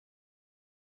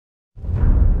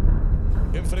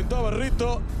enfrentó a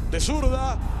Berrito de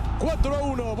zurda.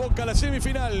 4-1, Boca la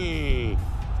semifinal.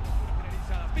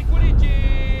 Piculichi,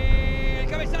 el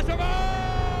cabezazo, gol.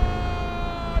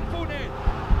 Funes,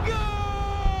 gol.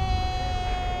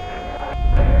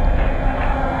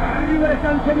 River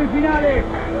está en semifinales.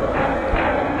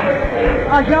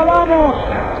 Allá vamos.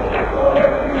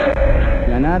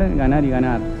 Ganar, ganar y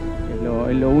ganar.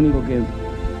 Es lo único que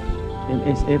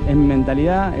es mi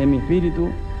mentalidad, es mi espíritu.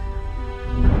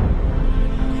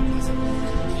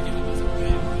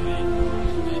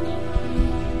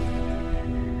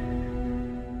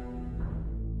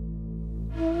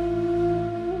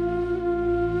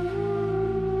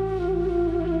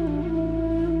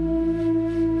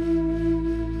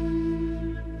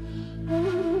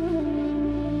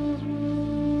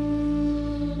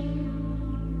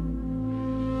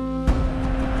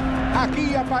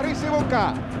 Aquí aparece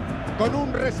Boca con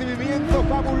un recibimiento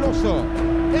fabuloso,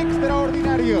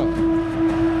 extraordinario.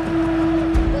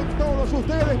 Con todos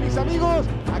ustedes, mis amigos,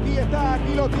 aquí está,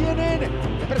 aquí lo tienen.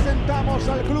 Les presentamos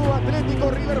al Club Atlético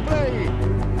River Plate.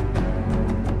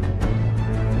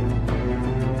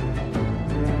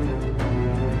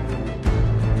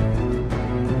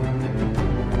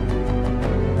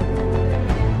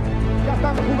 Ya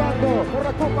están jugando por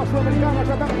la Copa Sudamericana,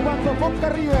 ya están jugando Boca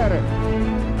River.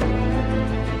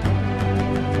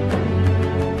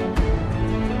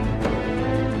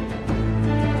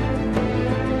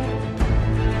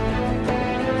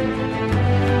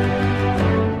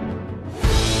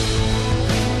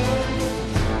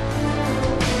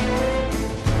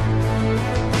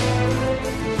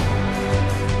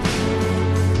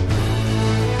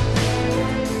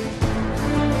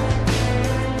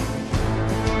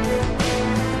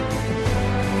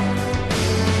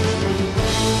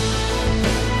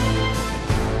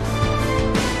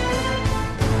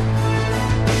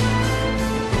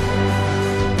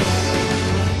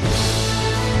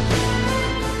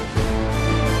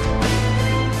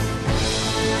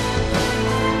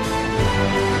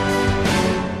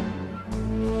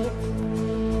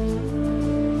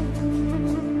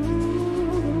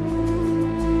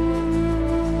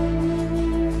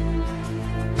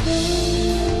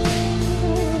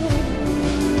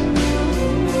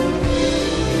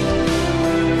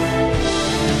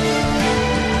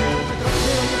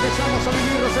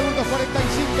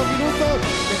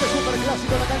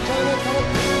 Superclásico en la cancha de Boca.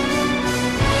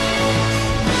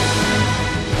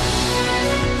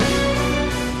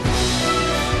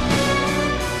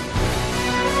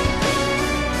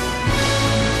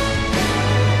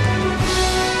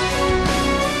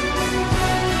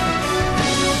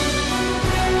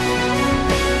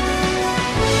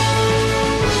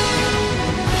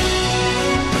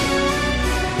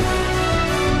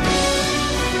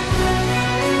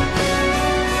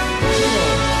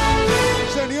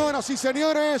 Y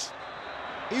señores,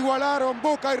 igualaron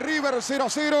Boca y River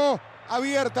 0-0,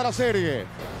 abierta la serie.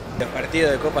 Los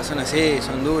partidos de Copa son así,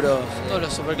 son duros. Todos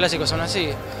los superclásicos son así.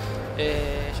 Yo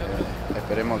creo.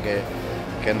 Esperemos que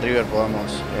en River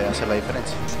podamos hacer la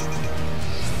diferencia.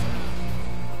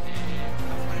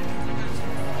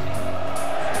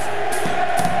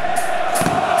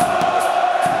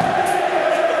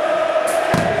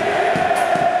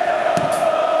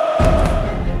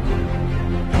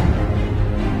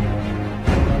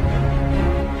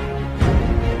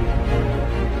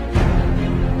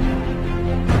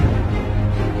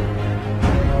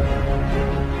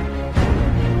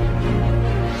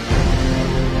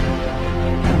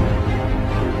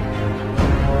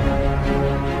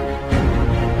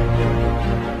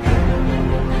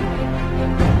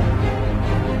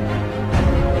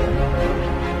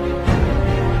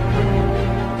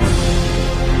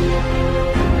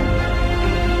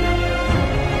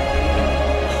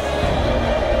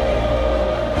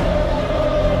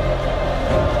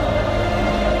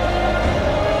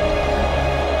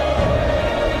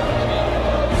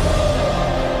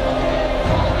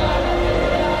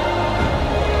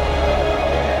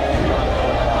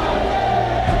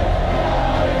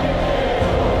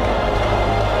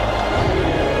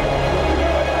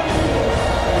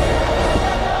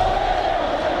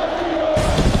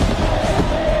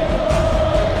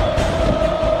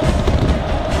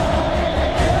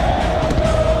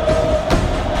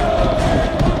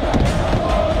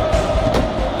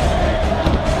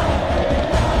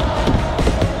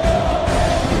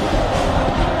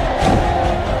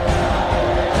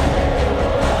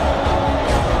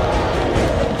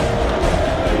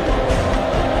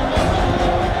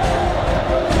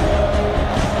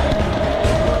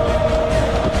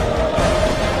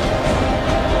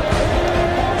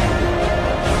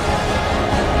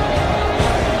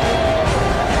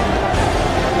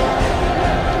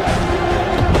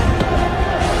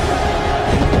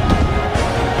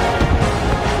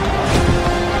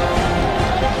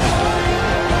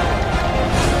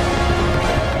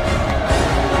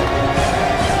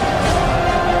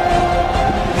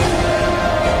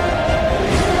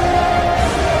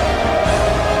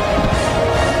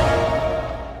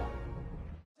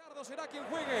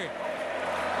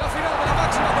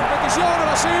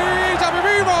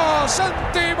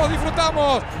 vivimos,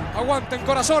 disfrutamos. Aguanten,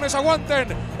 corazones,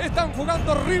 aguanten. Están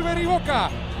jugando River y Boca.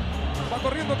 Va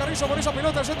corriendo Carrizo por esa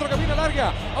pelota, el centro que viene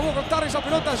larga. Vamos a contar esa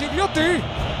pelota, Gigliotti.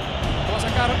 Lo va a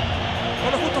sacar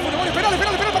con lo justo Funes Mori. Penal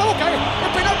para Boca, Es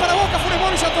penal para Boca, Funes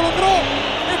Mori se atolondró.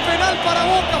 Es penal para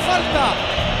Boca, falta.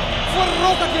 Fue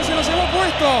Roca quien se lo llevó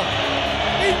puesto.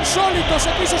 Insólito, se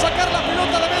quiso sacar la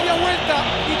pelota a la media vuelta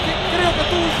y que creo que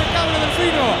tuvo impecable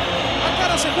Delfino.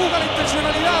 Acá no se juzga la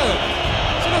intencionalidad.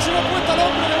 Se lo llevó puesto al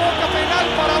hombre de Boca, penal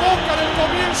para Boca en el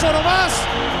comienzo nomás.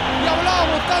 Y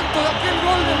hablábamos tanto de aquel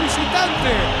gol del visitante.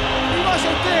 Y vaya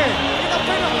usted, en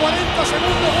apenas 40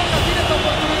 segundos Boca tiene esta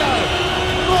oportunidad.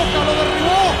 Boca lo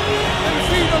derribó,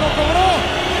 Delfino lo cobró.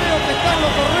 Creo que está en lo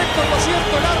correcto, en lo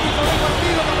cierto, el árbitro del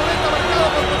partido, Camoneta marcado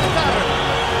por protestar.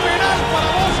 Penal para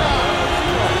Boca.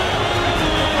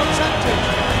 Sánchez,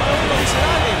 para uno dice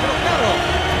dale, pero claro,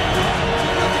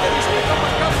 no tiene dice que está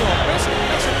marcando, ves el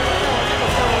láser que marcaba bien, lo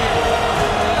estaba bien.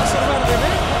 El láser verde,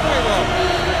 ¿ves? No puedo.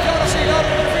 Y ahora sí, el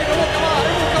árbitro Delfino, Boca va,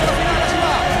 en busca de la final, así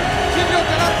va.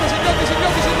 Gigliotti al arco, Gigliotti.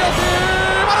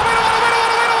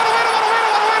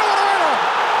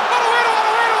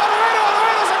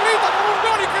 Barovero, se grita como un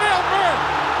gol y créanme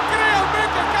que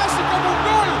casi como un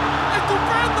gol.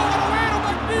 Estupendo, Barovero,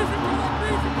 magnífico.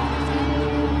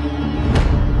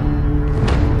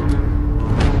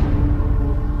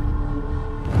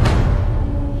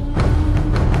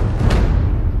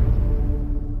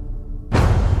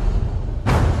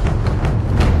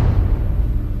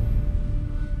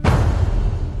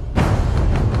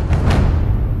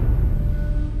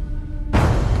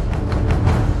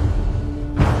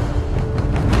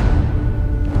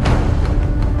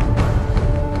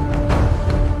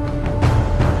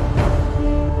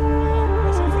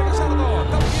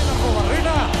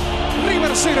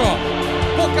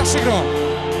 Boca 0.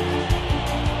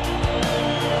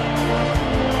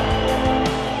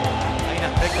 Hay un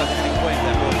aspecto a tener en cuenta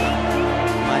en Boca.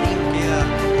 Marín queda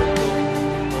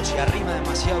o se arrima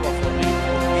demasiado a Forlín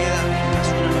o queda en la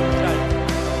zona neutral.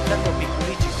 Tanto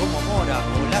Pisculichi como Mora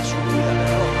o la subida de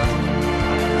Rojas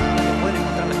le pueden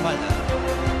encontrar la espalda.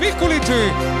 Pisculichi,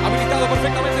 habilitado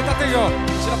perfectamente Tateo.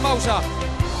 Se la pausa.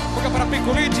 Boca para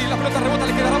Pisculichi, la pelota rebota,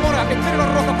 le quedará Mora. Espera la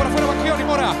Roja, por afuera Banchioni,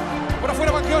 Mora. Por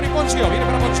afuera Banchioni, Poncio, viene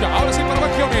para Poncio. Ahora sí para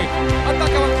Banchioni.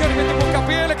 Ataca Banchioni, mete un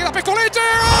puncapié, le queda Pisculichi.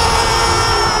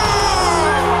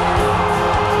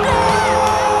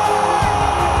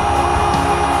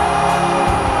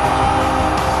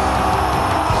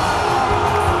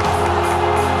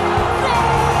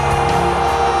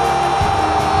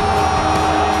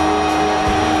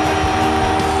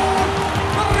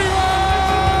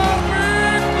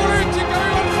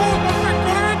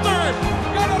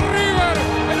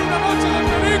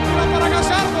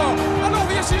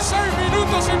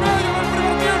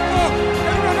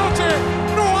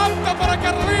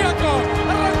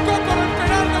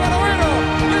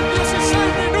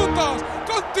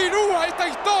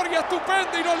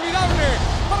 Estupenda, inolvidable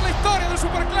para la historia del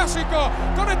Superclásico,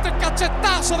 con este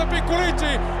cachetazo de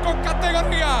Pisculichi, con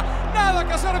categoría, nada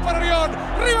que hacer para Orión.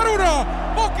 River 1,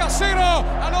 Boca 0,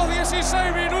 a los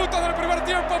 16 minutos del primer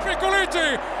tiempo.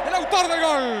 Pisculichi, el autor del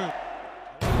gol.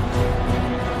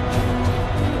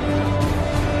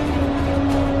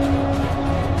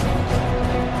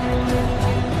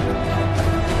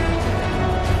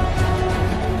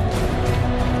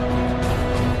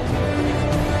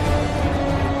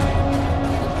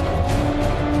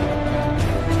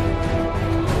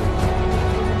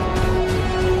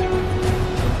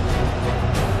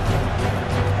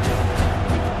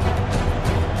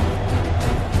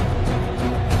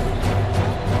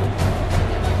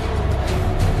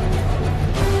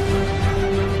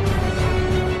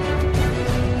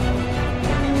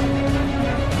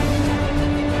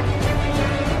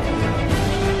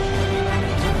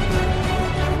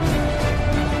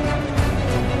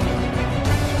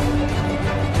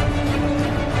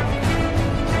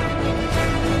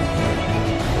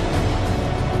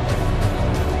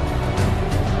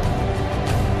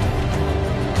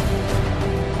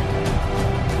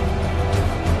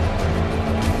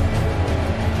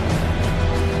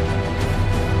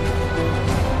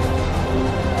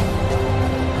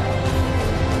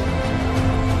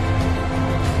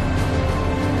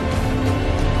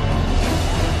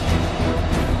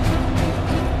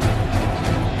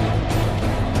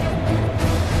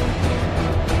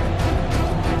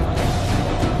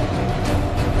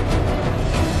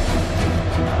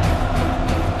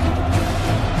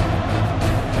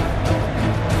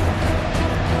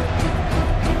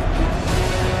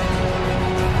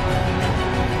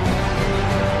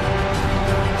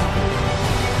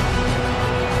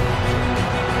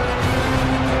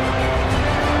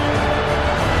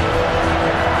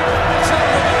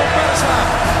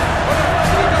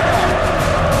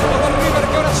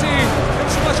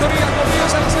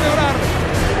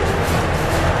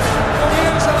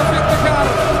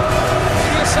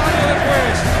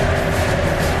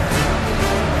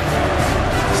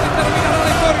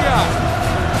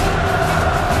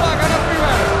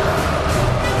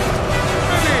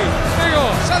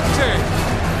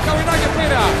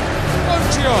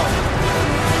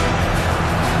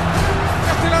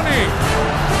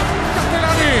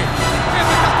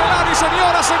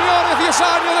 10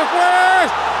 años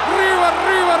después,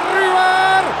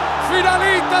 River,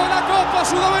 finalista de la Copa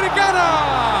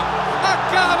Sudamericana.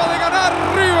 Acaba de ganar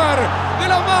River de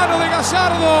la mano de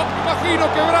Gallardo,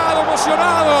 imagino quebrado,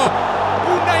 emocionado.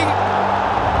 Una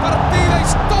partida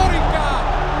histórica.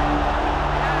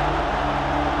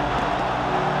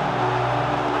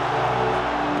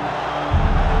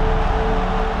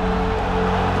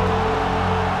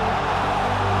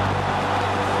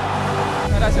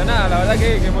 Gracias, nada, la verdad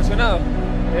que emocionado.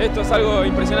 Esto es algo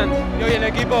impresionante. Y hoy el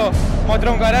equipo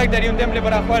mostró un carácter y un temple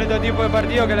para jugar este tipo de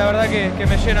partidos que la verdad que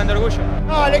me llenan de orgullo.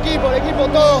 No, el equipo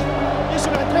todo hizo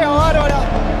una entrega bárbara.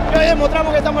 Y hoy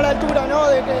demostramos que estamos a la altura, ¿no?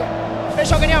 De que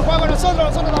ellos querían jugar con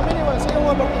nosotros también y bueno,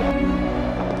 seguimos un buen partido.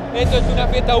 Esto es una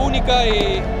fiesta única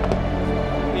y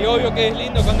obvio que es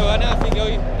lindo cuando ganás, así que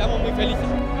hoy estamos muy felices.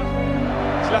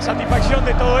 Es la satisfacción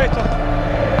de todo esto,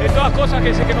 de todas cosas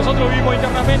que nosotros vivimos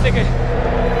internamente, que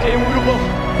es un grupo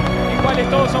en cuales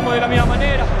todos somos de la misma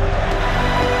manera.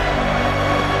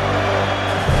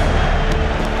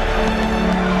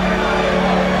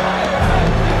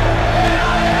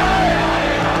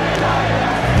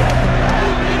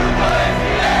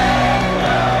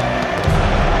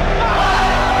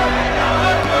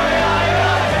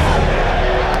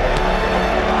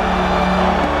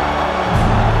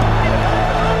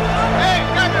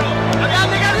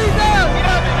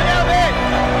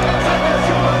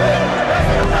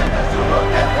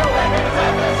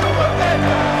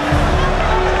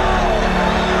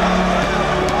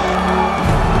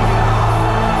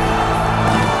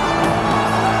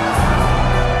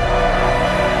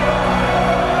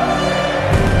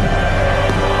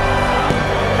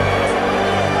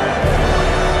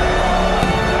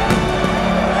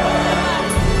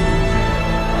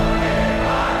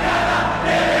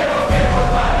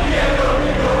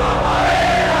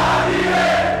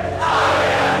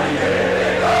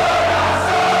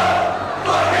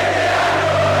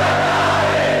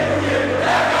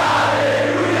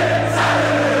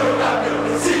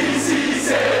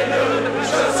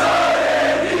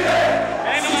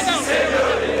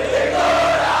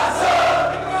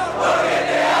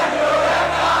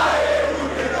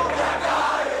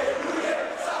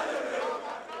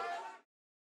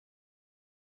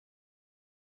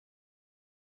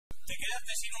 ¿Te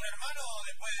quedaste sin un hermano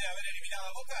después de haber eliminado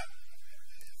a Boca?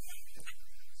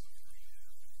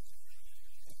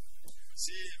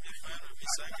 Sí, mi hermano, mi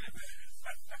sangre, pero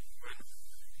bueno,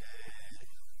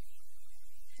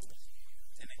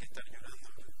 tiene que estar llorando.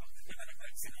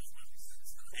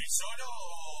 ¿El solo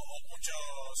o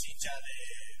muchos hinchas de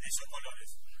esos colores?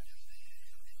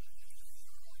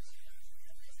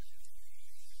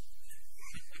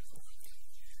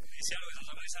 ¿Dice algo de eso,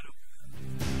 Sassano?